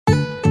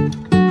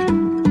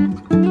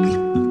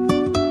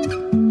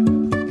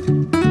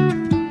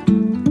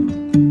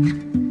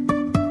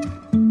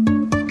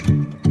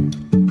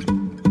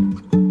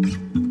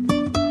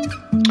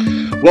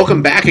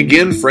Welcome back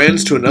again,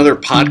 friends, to another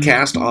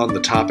podcast on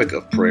the topic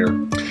of prayer.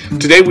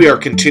 Today we are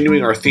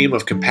continuing our theme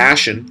of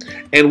compassion,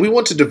 and we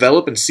want to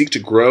develop and seek to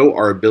grow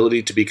our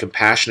ability to be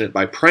compassionate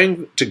by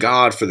praying to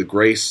God for the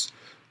grace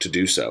to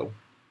do so.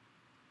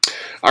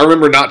 I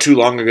remember not too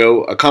long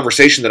ago a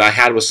conversation that I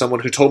had with someone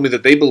who told me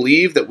that they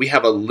believe that we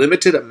have a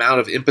limited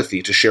amount of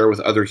empathy to share with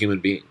other human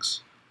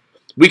beings.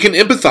 We can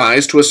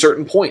empathize to a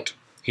certain point,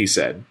 he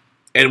said.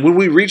 And when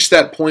we reach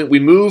that point, we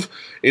move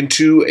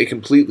into a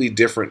completely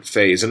different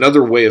phase,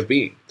 another way of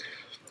being.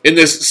 In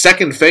this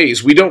second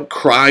phase, we don't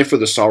cry for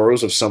the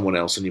sorrows of someone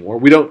else anymore.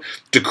 We don't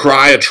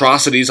decry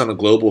atrocities on a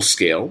global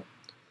scale.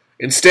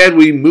 Instead,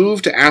 we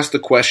move to ask the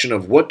question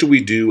of what do we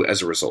do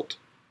as a result?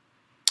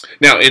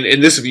 Now,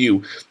 in this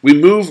view, we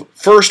move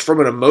first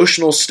from an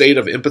emotional state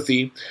of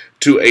empathy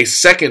to a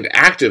second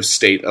active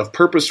state of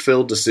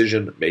purpose-filled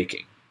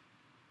decision-making.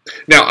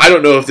 Now, I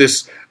don't know if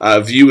this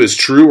view is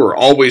true or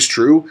always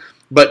true,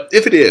 but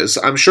if it is,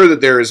 I'm sure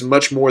that there is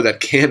much more that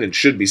can and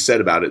should be said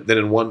about it than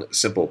in one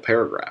simple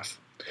paragraph.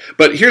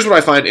 But here's what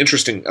I find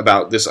interesting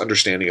about this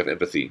understanding of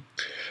empathy.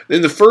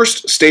 In the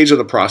first stage of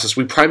the process,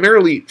 we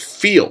primarily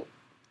feel.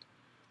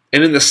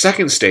 And in the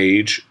second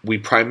stage, we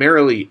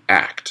primarily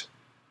act.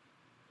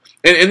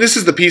 And this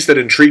is the piece that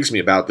intrigues me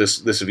about this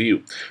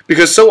view.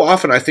 Because so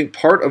often I think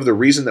part of the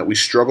reason that we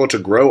struggle to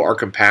grow our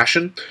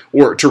compassion,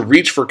 or to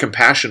reach for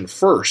compassion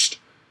first,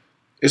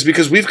 is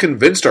because we've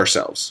convinced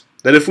ourselves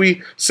that if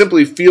we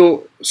simply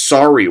feel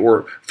sorry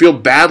or feel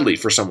badly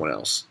for someone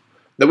else,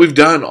 that we've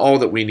done all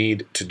that we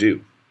need to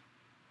do.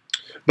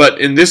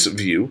 But in this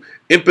view,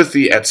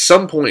 empathy at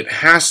some point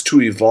has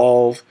to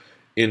evolve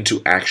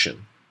into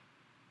action.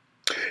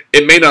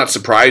 It may not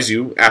surprise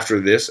you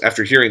after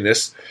hearing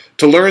this,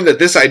 to learn that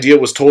this idea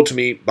was told to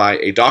me by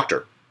a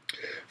doctor.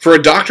 For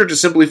a doctor to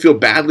simply feel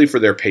badly for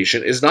their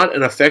patient is not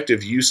an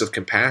effective use of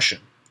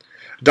compassion.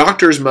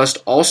 Doctors must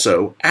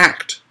also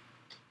act.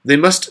 They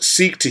must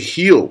seek to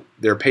heal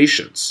their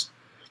patients.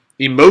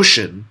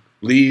 Emotion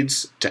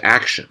leads to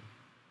action.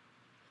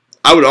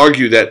 I would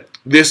argue that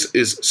this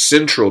is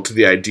central to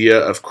the idea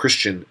of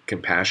Christian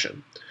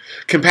compassion.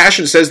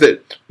 Compassion says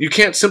that you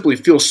can't simply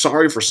feel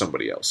sorry for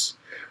somebody else.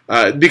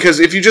 Because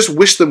if you just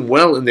wish them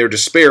well in their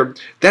despair,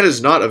 that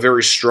is not a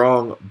very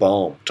strong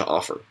balm to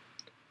offer.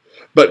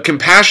 But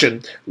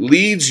compassion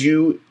leads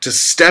you to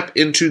step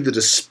into the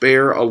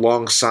despair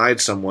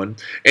alongside someone,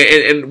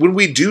 and when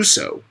we do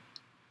so,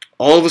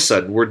 all of a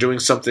sudden we're doing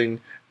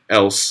something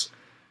else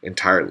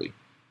entirely.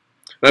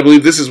 And I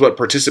believe this is what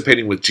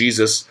participating with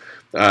Jesus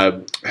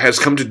has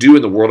come to do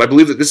in the world. I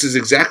believe that this is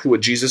exactly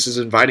what Jesus is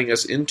inviting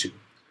us into.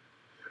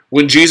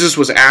 When Jesus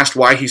was asked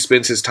why he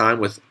spends his time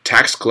with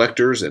tax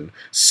collectors and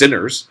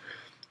sinners,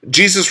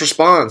 Jesus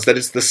responds that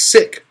it's the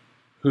sick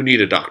who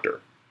need a doctor,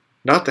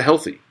 not the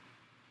healthy.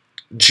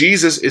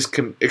 Jesus is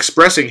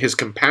expressing his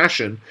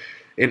compassion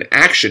in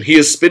action. He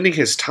is spending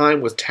his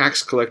time with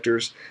tax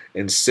collectors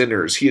and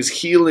sinners. He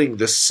is healing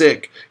the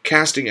sick,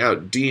 casting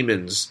out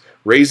demons,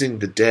 raising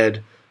the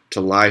dead to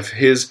life.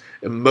 His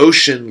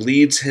emotion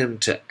leads him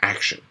to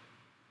action.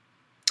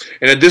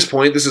 And at this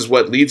point, this is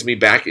what leads me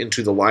back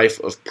into the life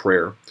of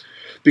prayer.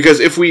 Because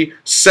if we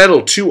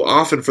settle too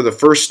often for the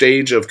first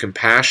stage of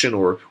compassion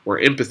or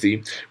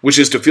empathy, which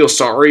is to feel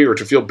sorry or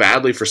to feel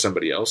badly for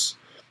somebody else,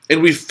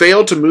 and we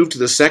fail to move to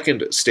the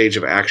second stage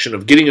of action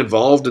of getting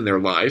involved in their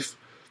life,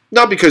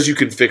 not because you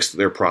can fix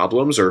their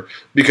problems or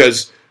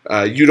because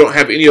you don't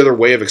have any other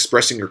way of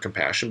expressing your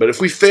compassion, but if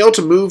we fail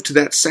to move to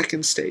that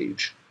second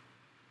stage,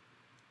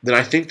 then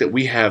I think that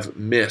we have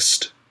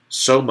missed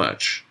so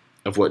much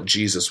of what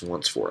Jesus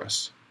wants for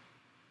us.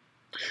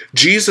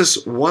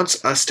 Jesus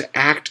wants us to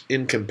act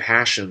in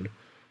compassion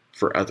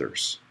for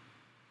others.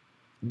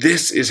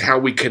 This is how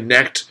we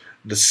connect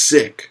the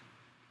sick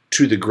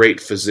to the great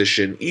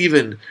physician,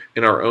 even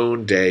in our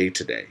own day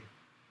today.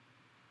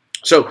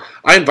 So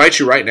I invite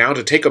you right now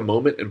to take a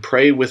moment and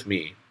pray with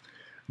me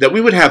that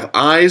we would have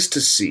eyes to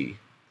see,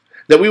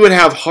 that we would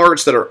have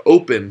hearts that are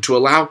open to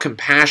allow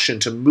compassion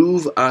to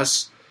move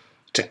us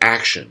to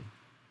action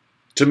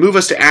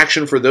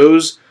for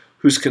those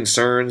whose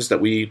concerns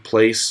that we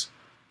place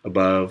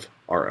above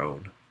our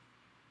own.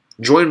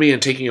 Join me in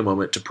taking a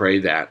moment to pray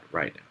that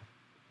right now.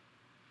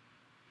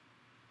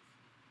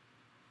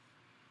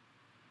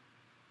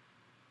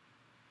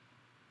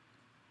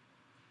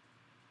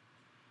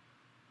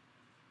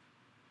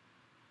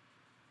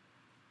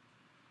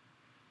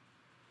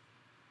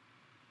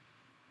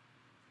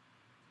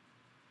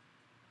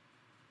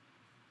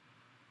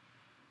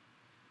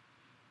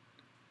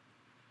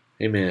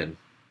 Amen.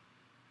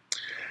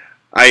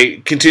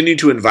 I continue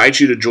to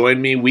invite you to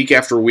join me week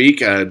after week.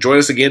 Join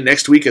us again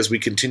next week as we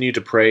continue to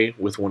pray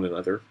with one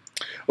another.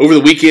 Over the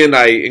weekend,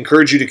 I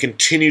encourage you to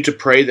continue to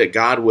pray that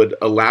God would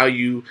allow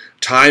you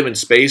time and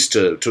space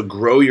to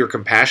grow your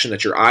compassion,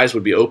 that your eyes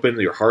would be open,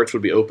 your hearts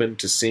would be open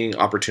to seeing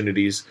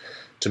opportunities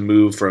to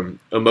move from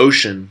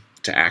emotion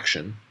to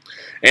action.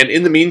 And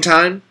in the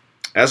meantime,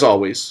 as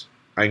always,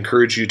 I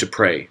encourage you to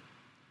pray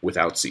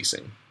without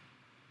ceasing.